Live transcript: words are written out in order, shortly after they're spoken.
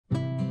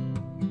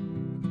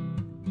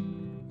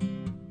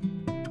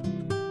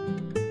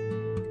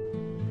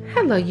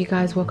Hello you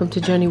guys, welcome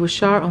to Journey with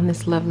Shar on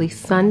this lovely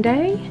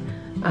Sunday.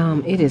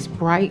 It is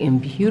bright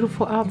and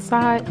beautiful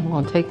outside. I'm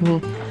gonna take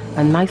me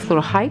a nice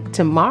little hike.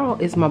 Tomorrow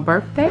is my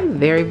birthday.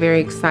 Very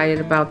excited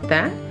about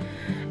that.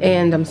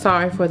 And I'm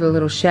sorry for the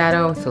little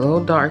shadow. It's a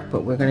little dark,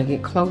 but we're gonna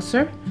get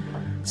closer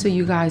so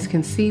you guys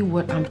can see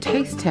what I'm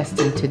taste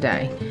testing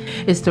today.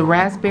 It's the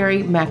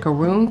raspberry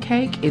macaroon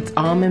cake. It's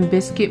almond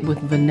biscuit with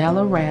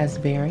vanilla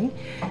raspberry,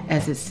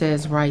 as it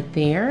says right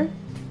there.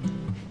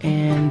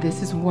 And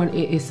this is what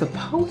it is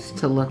supposed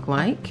to look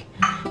like.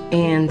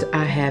 And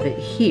I have it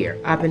here.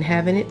 I've been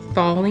having it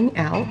thawing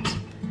out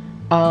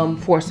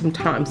for some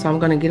time. So I'm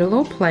gonna get a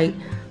little plate,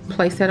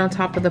 place that on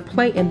top of the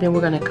plate, and then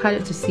we're gonna cut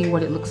it to see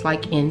what it looks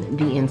like in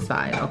the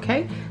inside,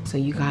 okay? So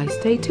you guys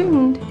stay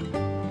tuned.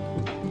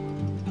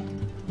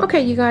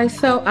 Okay, you guys,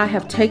 so I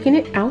have taken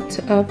it out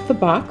of the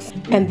box,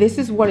 and this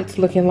is what it's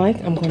looking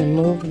like. I'm gonna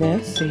move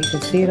this so you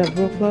can see it up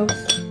real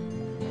close.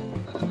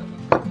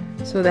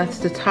 So that's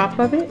the top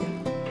of it.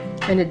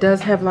 And it does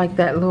have like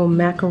that little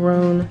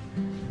macaron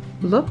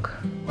look.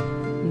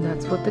 And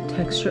that's what the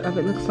texture of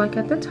it looks like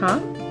at the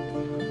top.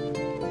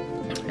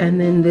 And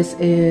then this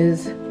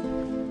is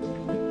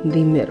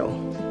the middle.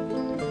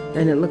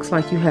 And it looks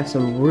like you have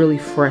some really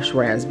fresh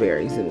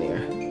raspberries in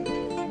there.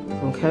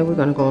 Okay, we're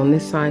gonna go on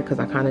this side because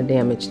I kind of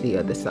damaged the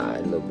other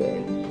side a little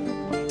bit.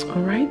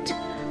 All right,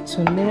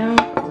 so now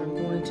what I'm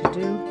going to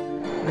do,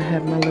 I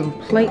have my little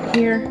plate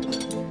here.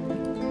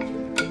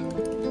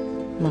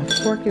 My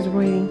fork is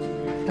waiting.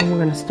 And we're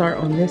gonna start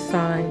on this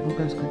side. I'm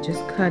gonna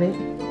just cut it.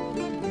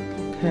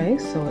 Okay,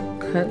 so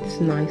it cuts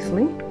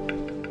nicely.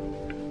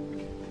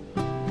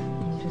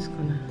 I'm just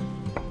gonna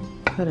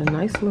cut a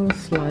nice little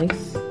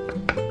slice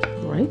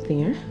right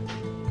there,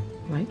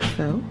 like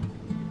so.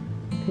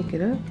 Pick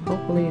it up,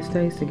 hopefully it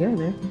stays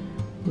together.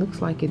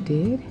 Looks like it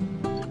did.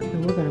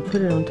 And we're gonna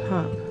put it on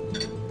top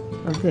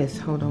of this.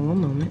 Hold on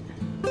one moment.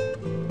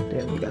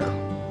 There we go.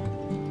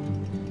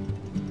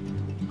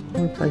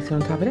 We'll place it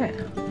on top of that.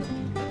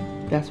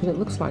 That's what it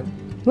looks like.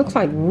 Looks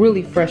like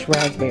really fresh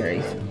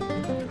raspberries.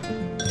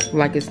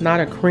 Like it's not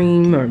a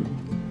cream or,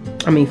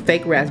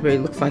 fake raspberry.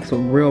 It looks like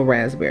some real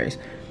raspberries.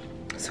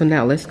 So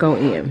now let's go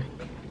in.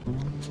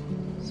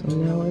 So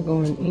now we're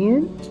going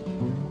in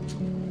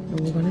and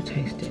we're gonna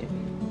taste it.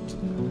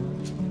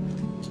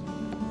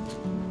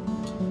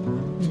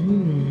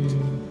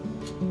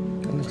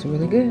 It looks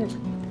really good.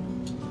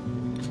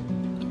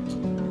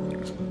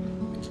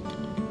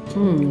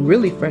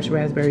 Really fresh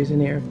raspberries in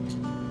there.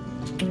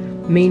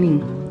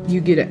 Meaning you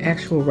get an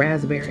actual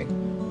raspberry.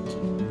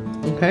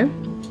 Okay.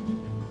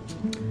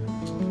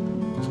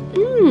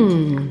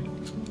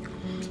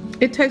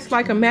 It tastes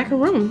like a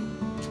macaroon,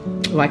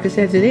 like it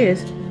says it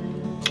is.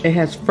 It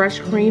has fresh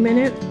cream in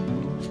it,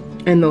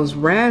 and those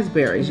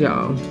raspberries,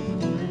 y'all.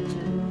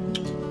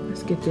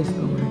 Let's get this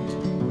going.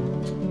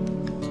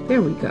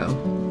 There we go.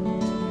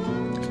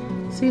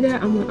 See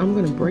that? I'm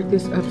gonna break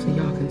this up so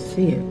y'all can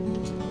see it.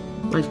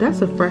 Like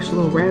that's a fresh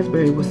little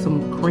raspberry with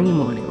some cream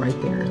on it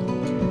right there.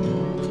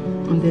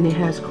 And then it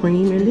has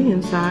cream in the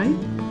inside.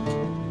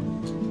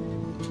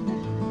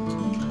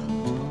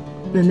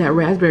 And that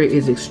raspberry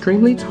is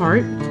extremely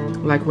tart,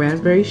 like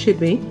raspberry should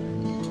be.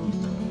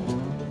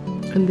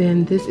 And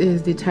then this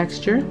is the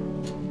texture.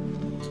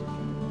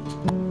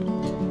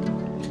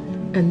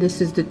 And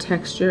this is the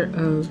texture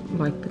of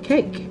like the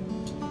cake.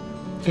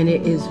 And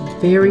it is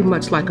very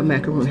much like a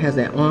macaroon. It has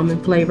that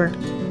almond flavor.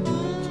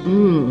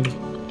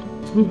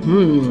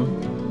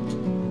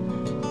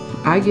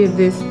 I give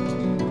this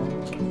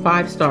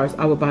 5 stars.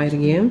 I will buy it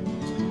again.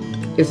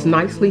 It's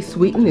nicely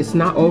sweetened. It's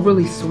not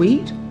overly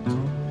sweet.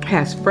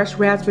 Has fresh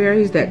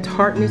raspberries, that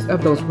tartness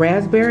of those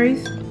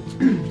raspberries.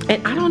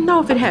 And I don't know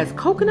if it has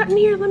coconut in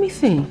here. Let me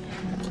see.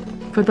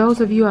 For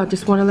those of you, I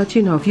just want to let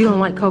you know, if you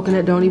don't like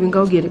coconut, don't even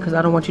go get it because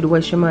I don't want you to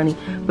waste your money.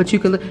 But you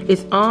can look.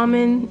 It's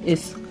almond.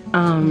 It's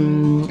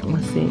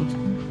let's see,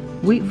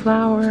 wheat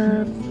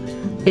flour.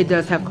 It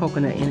does have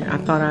coconut in it. I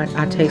thought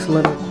I taste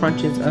little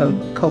crunches of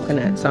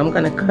coconut. So I'm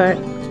gonna cut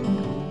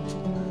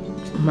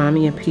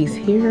mommy a piece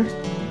here.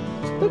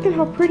 Look at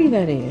how pretty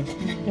that is.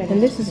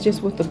 And this is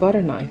just with the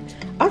butter knife.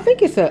 I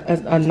think it's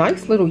a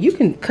nice little, you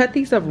can cut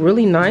these up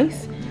really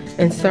nice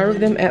and serve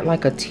them at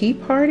like a tea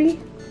party.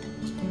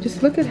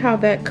 Just look at how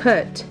that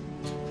cut.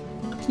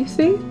 You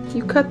see?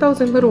 You cut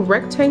those in little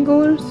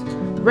rectangles.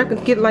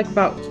 Get like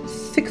about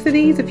 6 of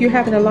these if you're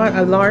having a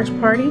large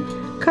party.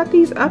 Cut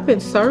these up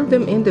and serve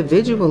them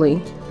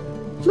individually.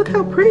 Look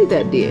how pretty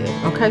that did.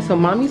 Okay, so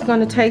mommy's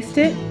gonna taste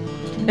it.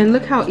 And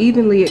look how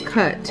evenly it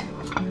cut.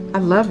 I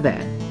love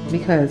that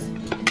because,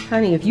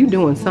 honey, if you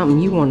doing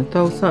something, you want to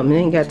throw something,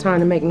 and ain't got time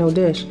to make no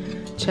dish,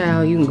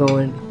 child, you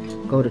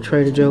can go to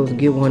Trader Joe's and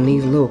get one of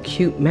these little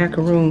cute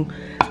macaroon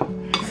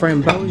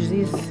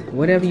framboises,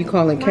 whatever you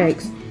call it,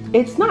 cakes.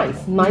 It's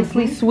nice,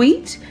 nicely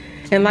sweet,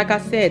 and like I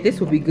said, this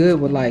would be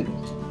good with like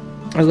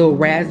a little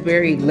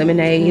raspberry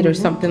lemonade or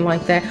something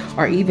like that,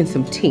 or even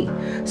some tea.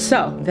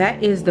 So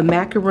that is the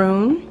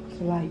macaroon.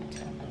 Light.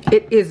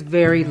 It is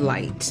very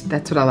light.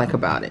 That's what I like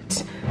about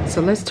it.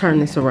 So let's turn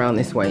this around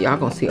this way. Y'all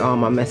gonna see all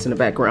my mess in the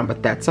background,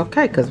 but that's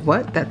okay, cause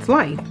what? That's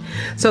life.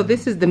 So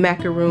this is the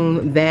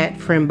macaroon that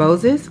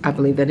Frambosis, I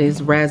believe that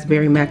is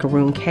raspberry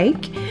macaroon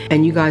cake.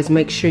 And you guys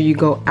make sure you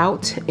go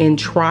out and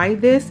try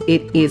this.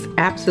 It is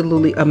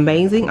absolutely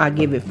amazing. I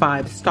give it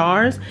 5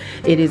 stars.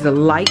 It is a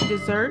light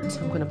dessert.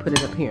 I'm gonna put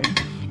it up here.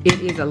 It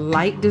is a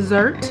light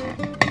dessert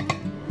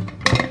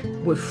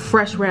with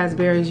fresh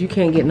raspberries. You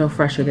can't get no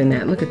fresher than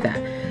that. Look at that.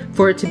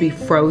 For it to be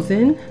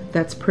frozen,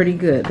 that's pretty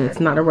good. It's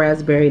not a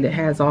raspberry that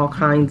has all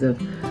kinds of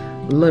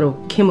little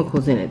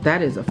chemicals in it.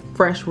 That is a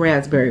fresh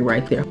raspberry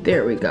right there.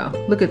 There we go.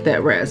 Look at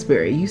that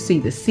raspberry. You see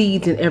the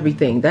seeds and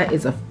everything. That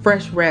is a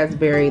fresh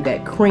raspberry.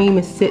 That cream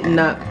is sitting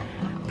up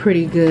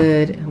pretty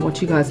good. I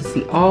want you guys to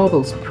see all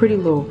those pretty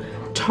little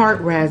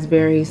tart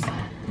raspberries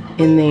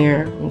in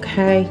there,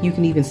 okay? You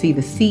can even see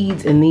the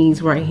seeds in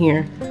these right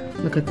here.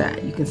 Look at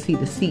that. You can see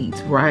the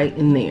seeds right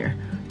in there.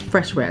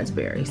 Fresh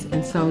raspberries.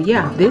 And so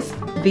yeah,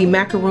 the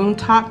macaroon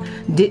top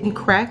didn't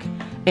crack,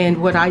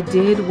 and what I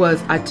did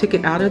was I took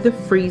it out of the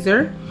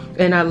freezer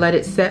and I let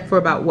it set for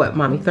about, what,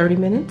 mommy, 30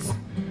 minutes?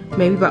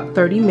 Maybe about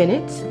 30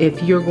 minutes.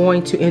 If you're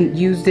going to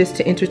use this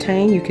to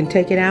entertain, you can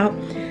take it out,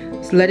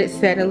 let it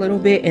set a little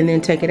bit, and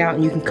then take it out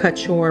and you can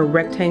cut your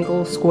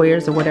rectangles,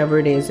 squares, or whatever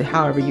it is,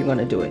 however you're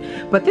gonna do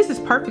it. But this is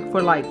perfect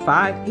for like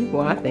 5 people,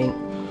 I think.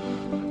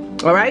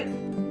 All right.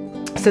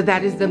 So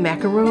that is the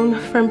macaroon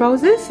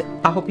Frambosis.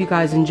 I hope you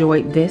guys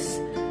enjoyed this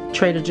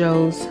Trader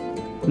Joe's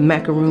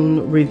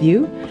macaroon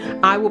review.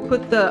 I will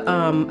put the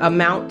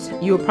amount,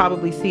 you'll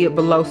probably see it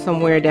below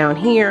somewhere down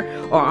here,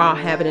 or I'll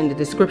have it in the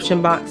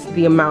description box,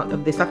 the amount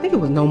of this. I think it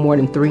was no more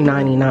than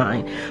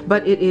 $3.99,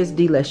 but it is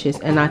delicious,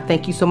 and I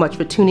thank you so much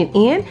for tuning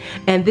in.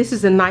 And this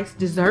is a nice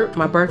dessert.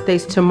 My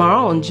birthday's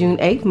tomorrow on June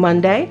 8th,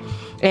 Monday.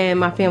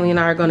 And my family and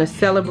I are gonna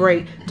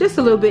celebrate just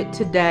a little bit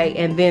today,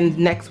 and then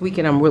next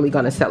weekend I'm really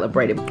gonna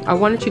celebrate it. I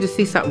wanted you to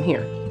see something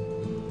here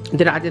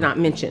that I did not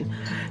mention.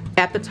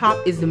 At the top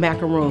is the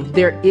macaroon.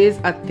 There is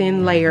a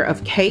thin layer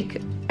of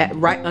cake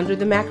right under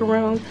the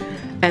macaroon,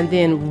 and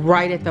then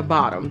right at the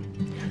bottom.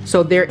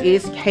 So there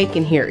is cake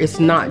in here. It's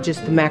not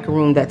just the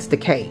macaroon that's the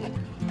cake.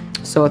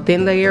 So a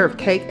thin layer of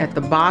cake at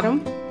the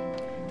bottom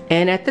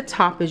and at the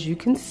top, as you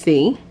can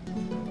see.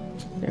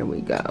 There we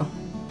go.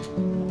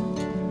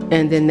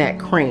 And then that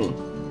cream,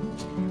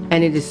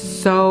 and it is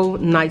so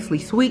nicely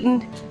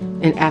sweetened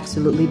and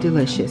absolutely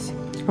delicious.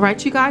 All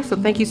right, you guys, so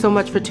thank you so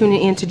much for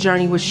tuning in to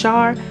Journey with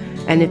Shar.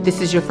 And if this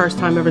is your first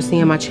time ever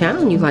seeing my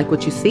channel and you like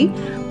what you see,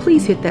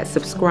 please hit that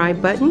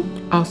subscribe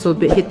button. Also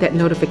hit that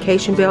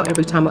notification bell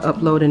every time I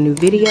upload a new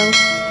video.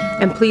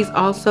 And please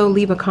also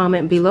leave a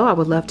comment below. I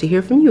would love to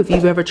hear from you. If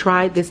you've ever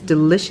tried this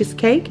delicious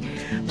cake,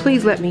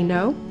 please let me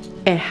know.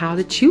 And how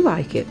did you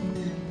like it?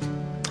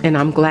 And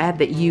I'm glad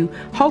that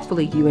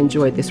hopefully you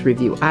enjoyed this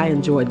review. I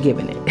enjoyed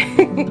giving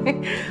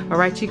it. All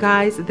right, you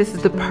guys, this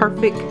is the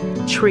perfect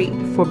treat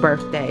for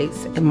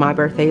birthdays. And my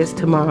birthday is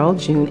tomorrow,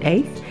 June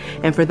 8th.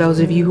 And for those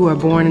of you who are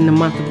born in the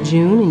month of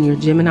June and you're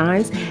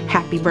Geminis,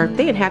 happy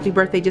birthday, and happy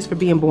birthday just for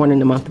being born in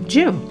the month of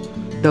June.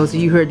 Those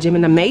of you who are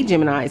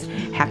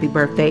Geminis, happy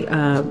birthday,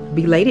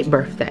 belated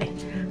birthday.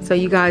 So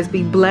you guys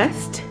be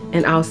blessed,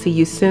 and I'll see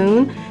you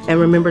soon. And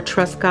remember,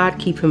 trust God,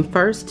 keep Him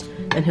first,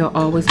 and He'll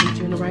always lead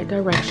you in the right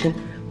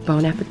direction.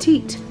 Bon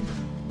appetit.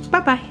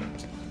 Bye-bye.